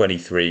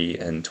 23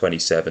 and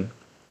 27,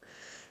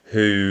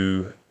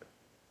 who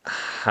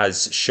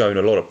has shown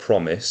a lot of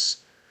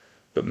promise,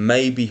 but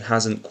maybe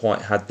hasn't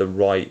quite had the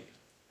right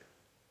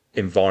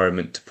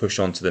environment to push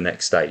on to the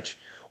next stage,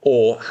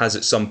 or has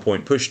at some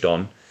point pushed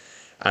on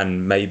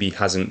and maybe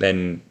hasn't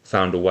then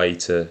found a way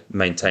to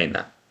maintain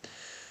that.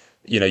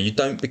 You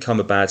don't become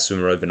a bad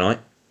swimmer overnight.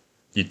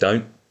 You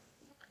don't.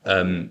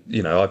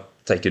 I've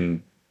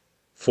taken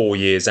 4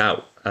 years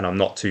out and I'm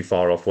not too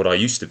far off what I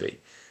used to be,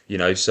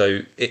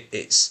 so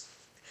it's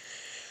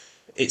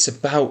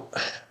about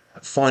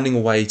finding a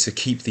way to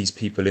keep these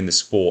people in the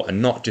sport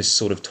and not just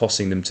sort of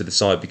tossing them to the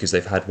side because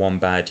they've had one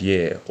bad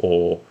year,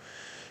 or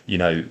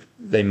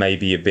they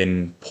maybe have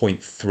been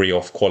 0.3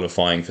 off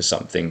qualifying for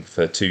something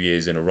for 2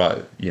 years in a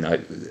row,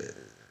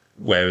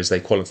 whereas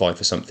they qualified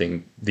for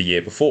something the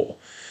year before.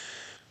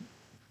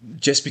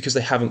 Just because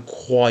they haven't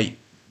quite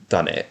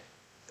done it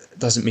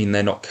doesn't mean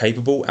they're not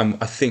capable. And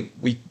I think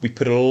we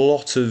put a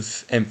lot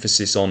of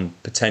emphasis on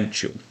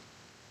potential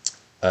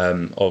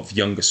of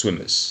younger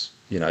swimmers,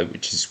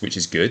 which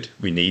is good.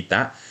 We need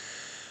that.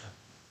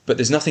 But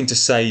there's nothing to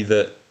say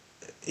that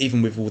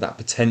even with all that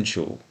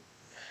potential,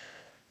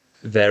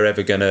 they're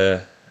ever going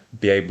to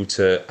be able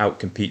to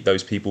outcompete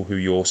those people who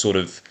you're sort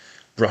of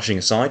brushing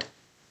aside.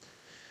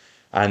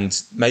 And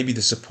maybe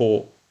the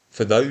support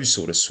for those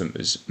sort of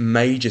swimmers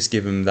may just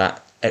give them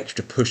that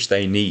extra push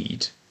they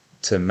need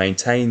to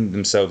maintain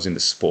themselves in the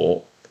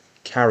sport,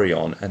 carry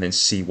on, and then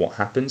see what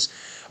happens.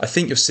 I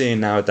think you're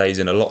seeing nowadays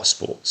in a lot of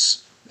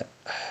sports,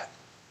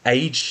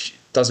 age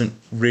doesn't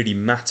really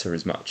matter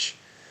as much.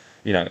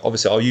 You know,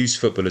 obviously I'll use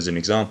football as an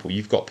example.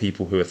 You've got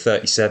people who are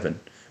 37,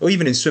 or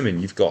even in swimming,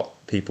 you've got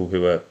people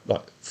who are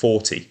like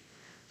 40,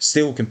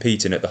 still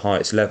competing at the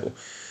highest level.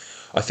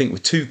 I think we're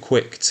too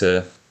quick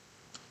to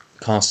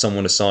cast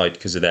someone aside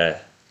because of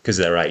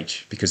their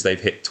age, because they've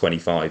hit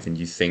 25, and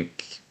you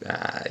think,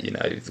 you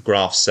know, the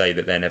graphs say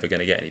that they're never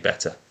going to get any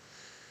better,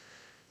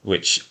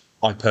 which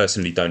I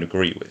personally don't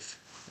agree with.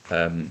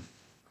 And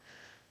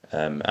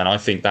I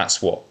think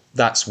that's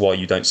why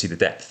you don't see the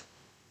depth,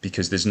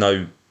 because there's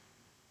no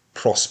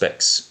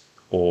prospects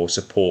or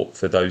support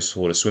for those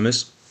sort of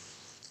swimmers.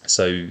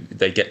 So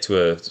they get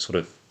to a sort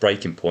of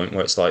breaking point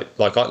where it's like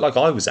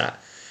I was at,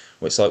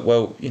 where it's like,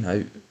 well, you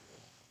know,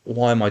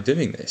 why am I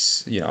doing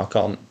this? You know, I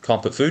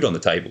can't put food on the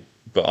table,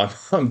 but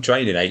I'm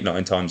training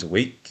 8-9 times a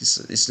week.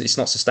 It's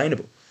not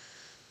sustainable.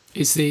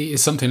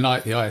 Is something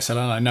like the ISL,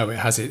 and I know it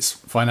has its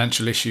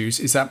financial issues,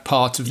 is that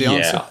part of the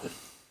answer?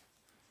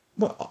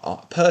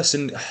 Well,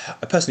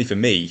 personally for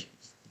me,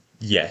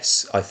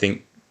 yes. I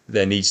think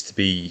there needs to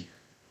be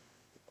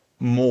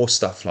more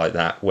stuff like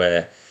that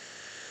where,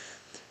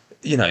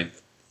 you know,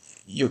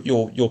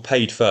 you're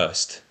paid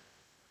first.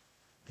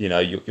 You know,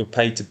 you're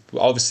paid to.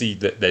 Obviously,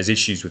 there's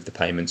issues with the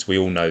payments. We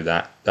all know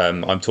that.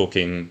 I'm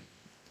talking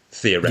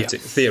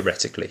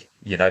theoretically.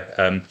 You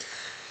know,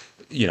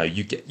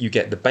 you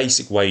get the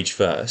basic wage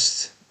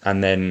first,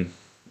 and then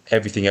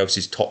everything else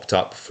is topped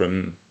up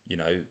from, you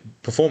know,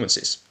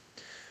 performances.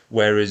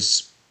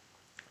 Whereas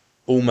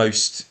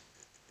almost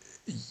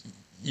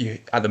you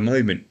at the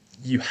moment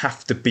you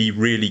have to be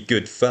really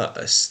good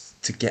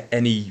first to get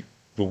any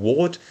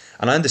reward.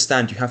 And I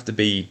understand you have to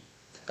be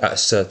at a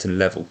certain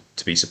level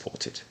to be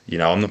supported. You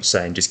know, I'm not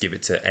saying just give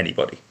it to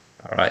anybody,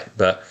 all right?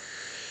 But,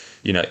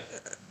 you know,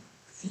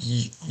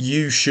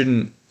 you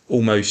shouldn't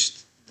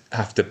almost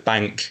have to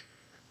bank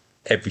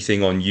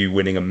everything on you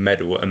winning a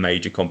medal at a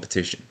major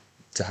competition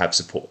to have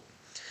support,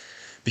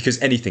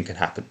 because anything can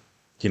happen.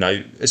 You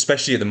know,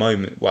 especially at the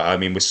moment. Well, I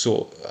mean,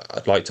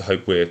 I'd like to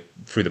hope we're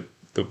through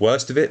the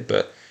worst of it,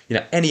 but, you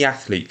know, any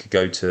athlete could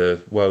go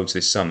to Worlds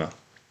this summer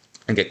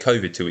and get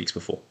COVID 2 weeks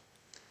before.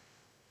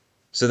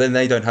 So then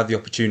they don't have the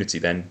opportunity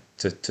then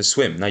to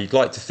swim. Now, you'd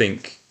like to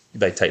think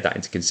they take that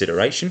into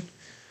consideration,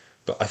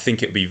 but I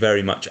think it would be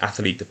very much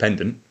athlete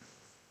dependent,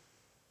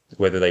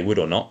 whether they would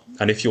or not.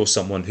 And if you're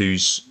someone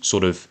who's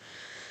sort of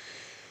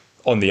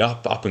on the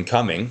up and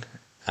coming,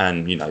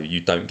 and, you know, you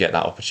don't get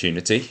that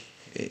opportunity,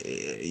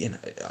 you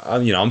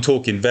know, I'm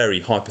talking very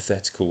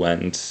hypothetical,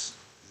 and,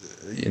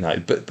 you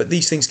know, but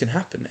these things can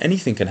happen.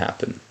 Anything can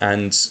happen,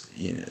 and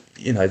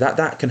you know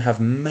that can have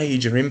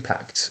major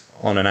impact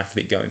on an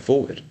athlete going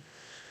forward.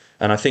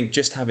 And I think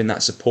just having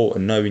that support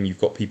and knowing you've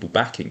got people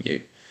backing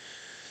you,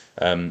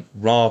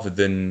 rather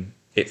than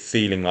it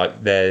feeling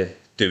like they're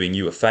doing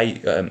you a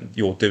favor,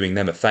 you're doing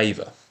them a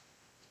favor,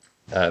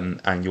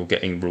 and you're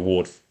getting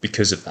reward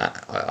because of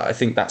that. I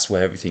think that's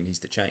where everything needs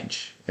to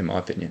change, in my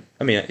opinion.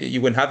 I mean,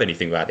 you wouldn't have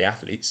anything without the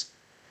athletes.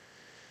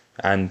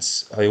 And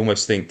I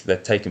almost think they're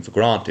taken for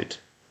granted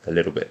a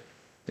little bit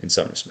in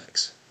some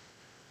respects.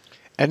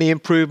 Any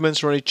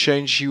improvements or any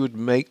changes you would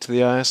make to the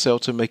ISL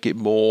to make it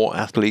more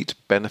athlete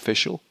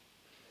beneficial?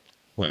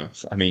 Well,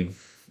 I mean,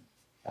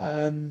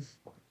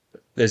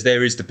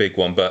 there is the big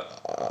one,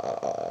 but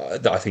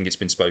I think it's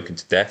been spoken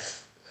to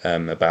death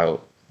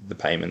about the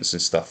payments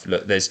and stuff.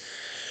 Look, there's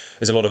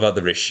a lot of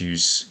other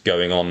issues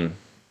going on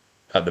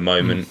at the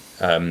moment,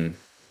 and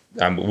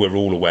we're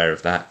all aware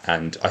of that.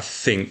 And I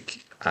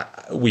think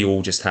we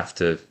all just have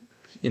to,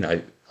 you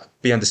know,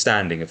 be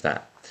understanding of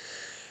that.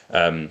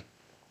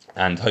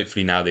 And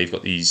hopefully now they've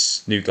got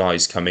these new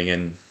guys coming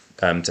in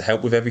to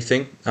help with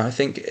everything. And I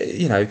think,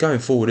 you know, going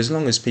forward, as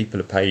long as people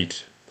are paid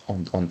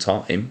on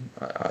time,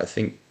 I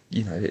think,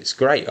 you know, it's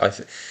great.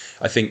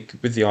 I think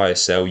with the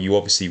ISL, you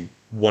obviously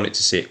wanted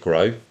to see it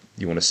grow.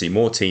 You want to see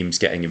more teams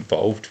getting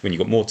involved. When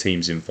you've got more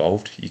teams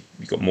involved,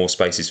 you've got more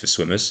spaces for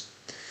swimmers.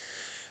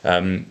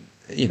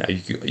 You know,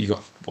 you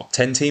got what,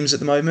 10 teams at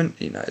the moment.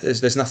 You know,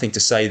 there's nothing to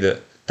say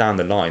that down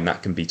the line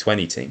that can be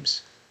 20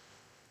 teams.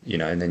 You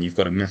know, and then you've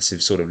got a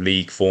massive sort of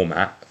league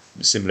format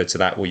similar to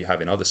that what you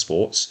have in other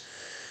sports,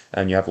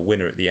 and you have a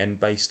winner at the end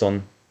based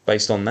on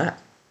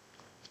that.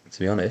 To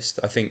be honest,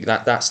 I think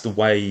that's the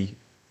way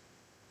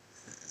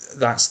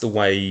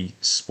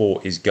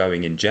sport is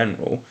going in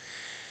general.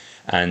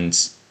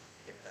 And,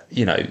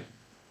 you know,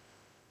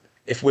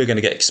 if we're going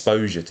to get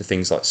exposure to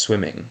things like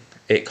swimming,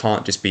 it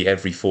can't just be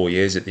every 4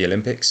 years at the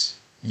Olympics.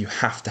 You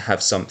have to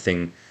have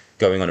something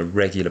going on a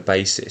regular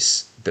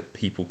basis that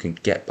people can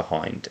get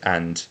behind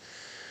and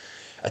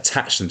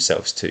attach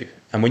themselves to.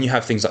 And when you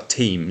have things like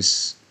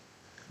teams,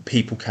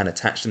 people can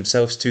attach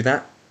themselves to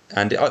that.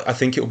 And I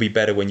think it will be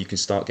better when you can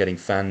start getting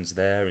fans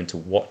there and to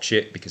watch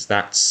it, because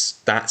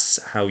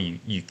that's how you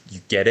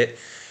get it.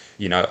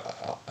 You know,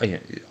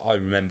 I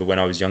remember when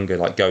I was younger,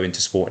 like going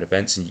to sporting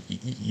events, and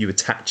you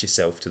attach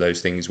yourself to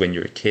those things when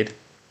you're a kid.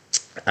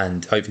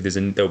 And hopefully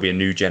there'll be a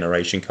new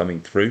generation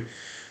coming through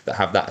that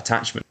have that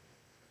attachment.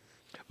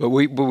 But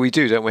we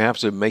do, don't we, have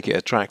to make it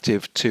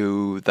attractive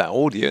to that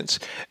audience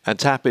and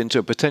tap into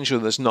a potential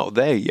that's not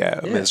there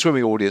yet. I mean, the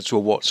swimming audience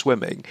will watch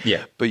swimming,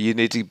 but you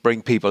need to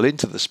bring people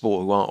into the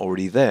sport who aren't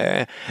already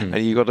there, and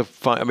you've got to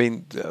find. I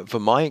mean,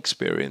 from my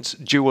experience,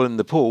 Duel in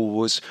the Pool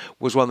was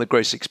one of the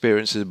greatest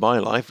experiences of my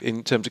life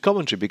in terms of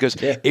commentary, because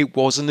it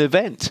was an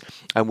event,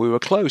 and we were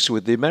close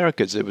with the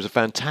Americans. It was a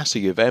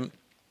fantastic event.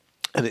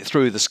 And it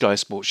threw the Sky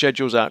Sports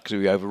schedules out because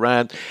we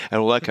overran and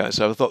all that kind of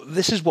stuff. I thought,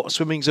 this is what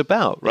swimming's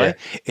about, right?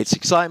 Yeah. It's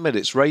excitement,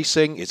 it's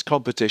racing, it's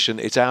competition,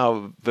 it's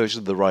our version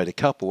of the Ryder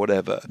Cup or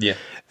whatever. Yeah.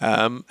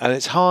 And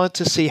it's hard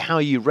to see how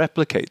you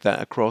replicate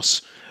that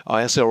across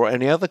ISL or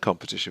any other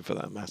competition for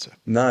that matter.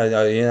 No,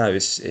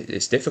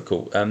 it's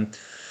difficult. I'm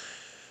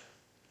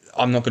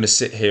not going to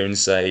sit here and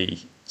say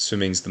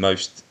swimming's the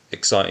most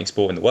exciting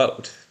sport in the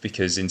world,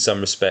 because in some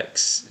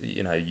respects,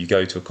 you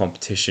go to a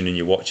competition and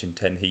you're watching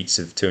 10 heats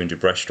of 200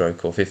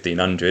 breaststroke or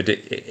 1500,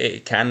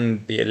 it can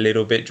be a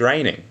little bit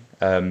draining.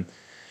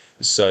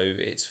 So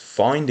it's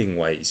finding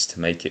ways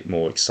to make it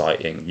more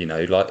exciting,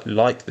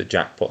 like the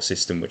jackpot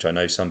system, which I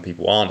know some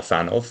people aren't a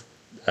fan of.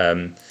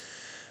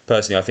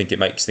 Personally, I think it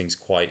makes things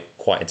quite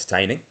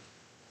entertaining.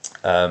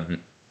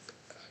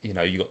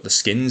 You got the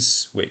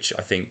skins, which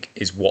I think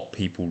is what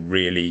people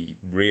really,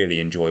 really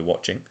enjoy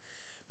watching.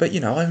 But,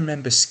 I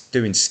remember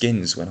doing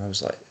skins when I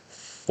was like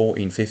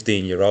 14,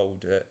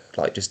 15-year-old,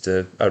 like just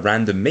a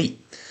random meet.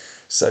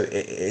 So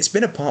it's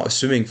been a part of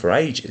swimming for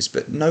ages,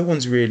 but no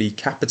one's really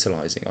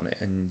capitalising on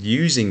it and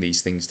using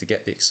these things to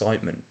get the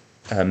excitement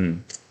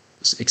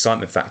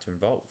factor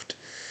involved.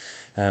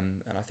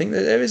 And I think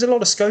that there is a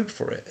lot of scope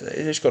for it.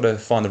 You just got to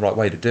find the right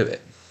way to do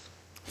it.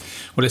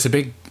 Well, it's a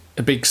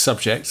big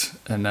subject,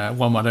 and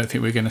one I don't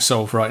think we're going to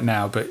solve right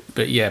now.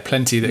 But yeah,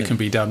 plenty that can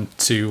be done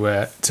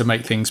to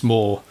make things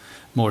more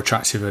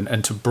attractive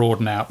and to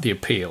broaden out the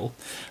appeal.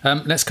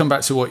 Let's come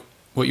back to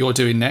what you're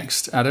doing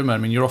next, Adam. I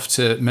mean, you're off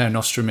to Mare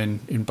Nostrum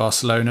in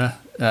Barcelona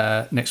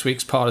next week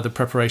as part of the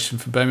preparation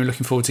for Birmingham.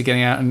 Looking forward to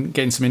getting out and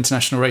getting some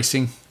international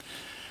racing.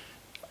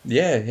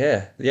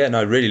 Yeah.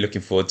 No, really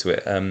looking forward to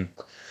it.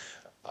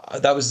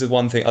 That was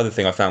the other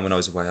thing I found when I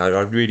was away.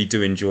 I really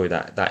do enjoy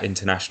that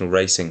international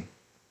racing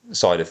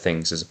side of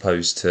things, as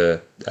opposed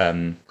to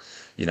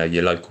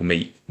your local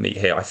meet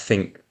here.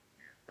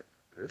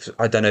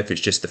 I don't know if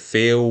it's just the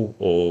feel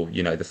or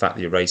the fact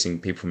that you're racing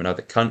people from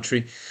another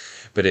country,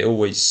 but it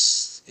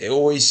always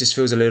just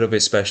feels a little bit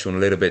special and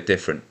a little bit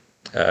different.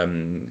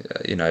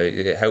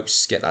 It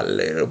helps get that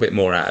little bit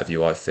more out of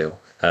you, I feel.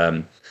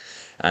 And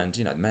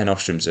Mare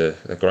Nostrum's are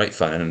great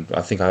fun, and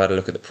I think I've had a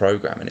look at the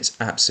programme and it's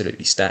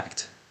absolutely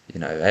stacked.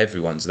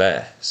 Everyone's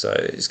there, so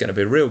it's going to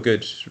be a real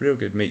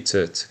good meet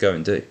to go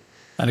and do,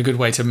 and a good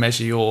way to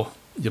measure your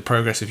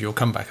progress of your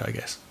comeback, I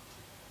guess.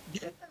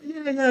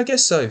 Yeah, I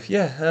guess so.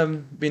 Yeah,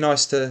 be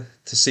nice to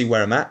see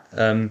where I'm at.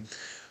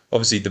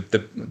 Obviously,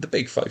 the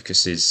big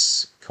focus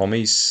is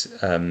commies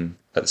at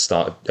the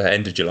start,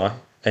 end of July.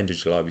 End of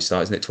July we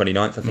start, isn't it?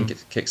 29th, I think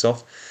it kicks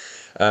off.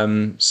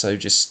 So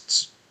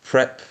just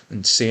prep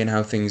and seeing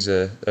how things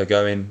are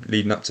going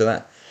leading up to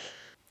that.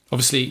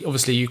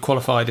 Obviously, you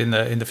qualified in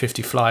the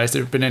 50 fly. Has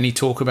there been any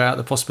talk about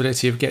the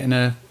possibility of getting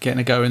a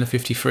go in the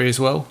 53 as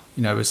well?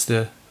 As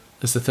the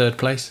third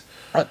place.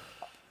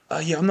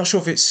 Yeah, I'm not sure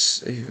if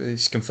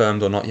it's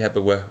confirmed or not yet,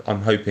 but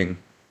I'm hoping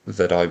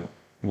that I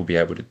will be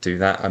able to do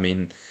that. I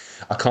mean,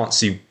 I can't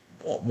see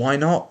why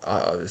not.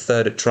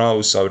 Third at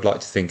trials, I would like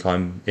to think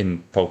I'm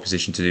in pole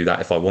position to do that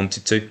if I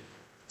wanted to,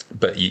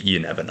 but you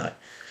never know.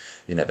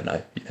 You never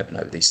know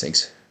with these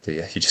things, do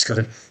you? You just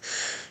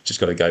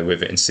got to go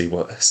with it and see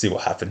what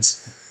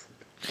happens.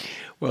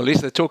 Well, at least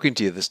they're talking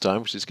to you this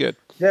time, which is good.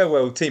 Yeah,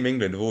 well, Team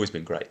England have always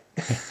been great.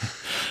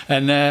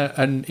 And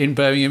in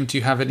Birmingham,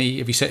 have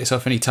you set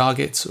yourself any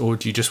targets, or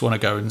do you just want to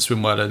go and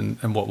swim well,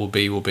 and what will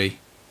be will be?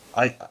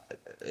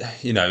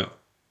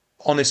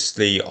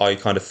 Honestly, I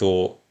kind of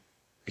thought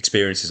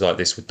experiences like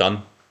this were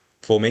done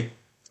for me.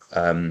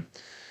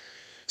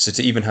 So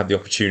to even have the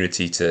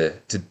opportunity to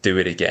do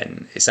it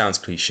again, it sounds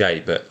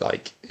cliche, but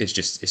like it's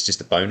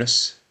just a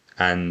bonus,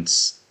 and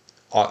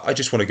I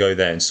just want to go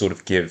there and sort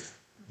of give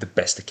the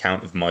best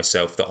account of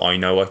myself that I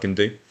know I can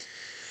do.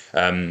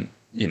 So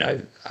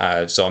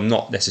I'm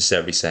not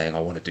necessarily saying I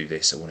want to do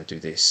this,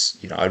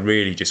 I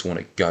really just want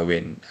to go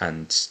in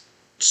and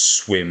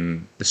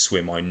swim the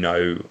swim I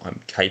know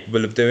I'm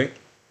capable of doing.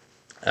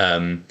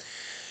 And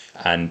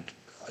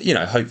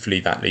hopefully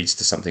that leads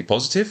to something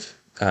positive.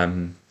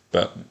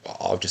 But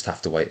I'll just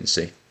have to wait and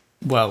see.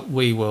 Well,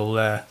 we will,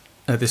 at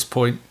this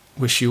point,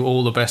 wish you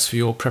all the best for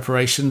your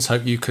preparations.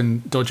 Hope you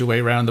can dodge your way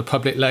around the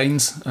public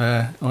lanes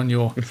on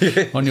your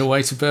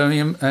way to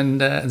Birmingham.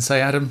 And say,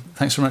 Adam,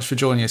 thanks very much for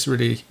joining us.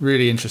 Really,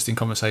 really interesting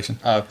conversation.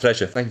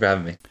 Pleasure. Thank you for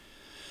having me.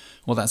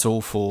 Well, that's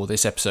all for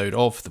this episode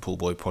of the Pool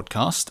Boy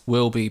podcast.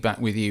 We'll be back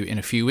with you in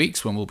a few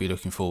weeks when we'll be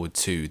looking forward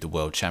to the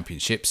World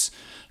Championships.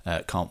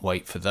 Can't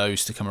wait for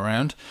those to come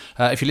around.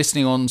 If you're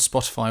listening on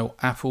Spotify or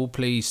Apple,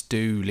 please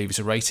do leave us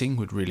a rating.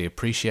 We'd really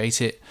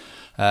appreciate it.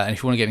 And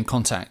if you want to get in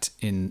contact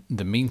in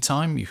the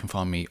meantime, you can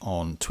find me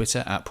on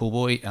Twitter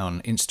 @poolboy,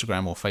 on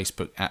Instagram or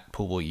Facebook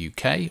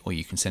 @poolboyuk, or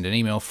you can send an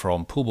email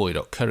from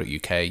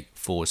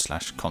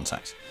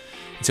poolboy.co.uk/contact.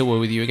 Until we're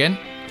with you again,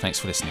 thanks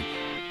for listening.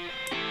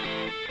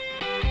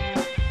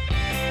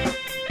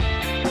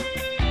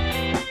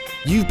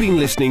 You've been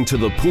listening to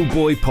the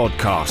Poolboy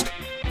Podcast.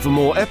 For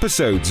more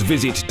episodes,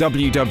 visit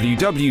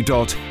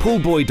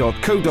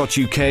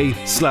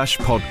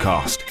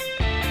www.poolboy.co.uk/podcast.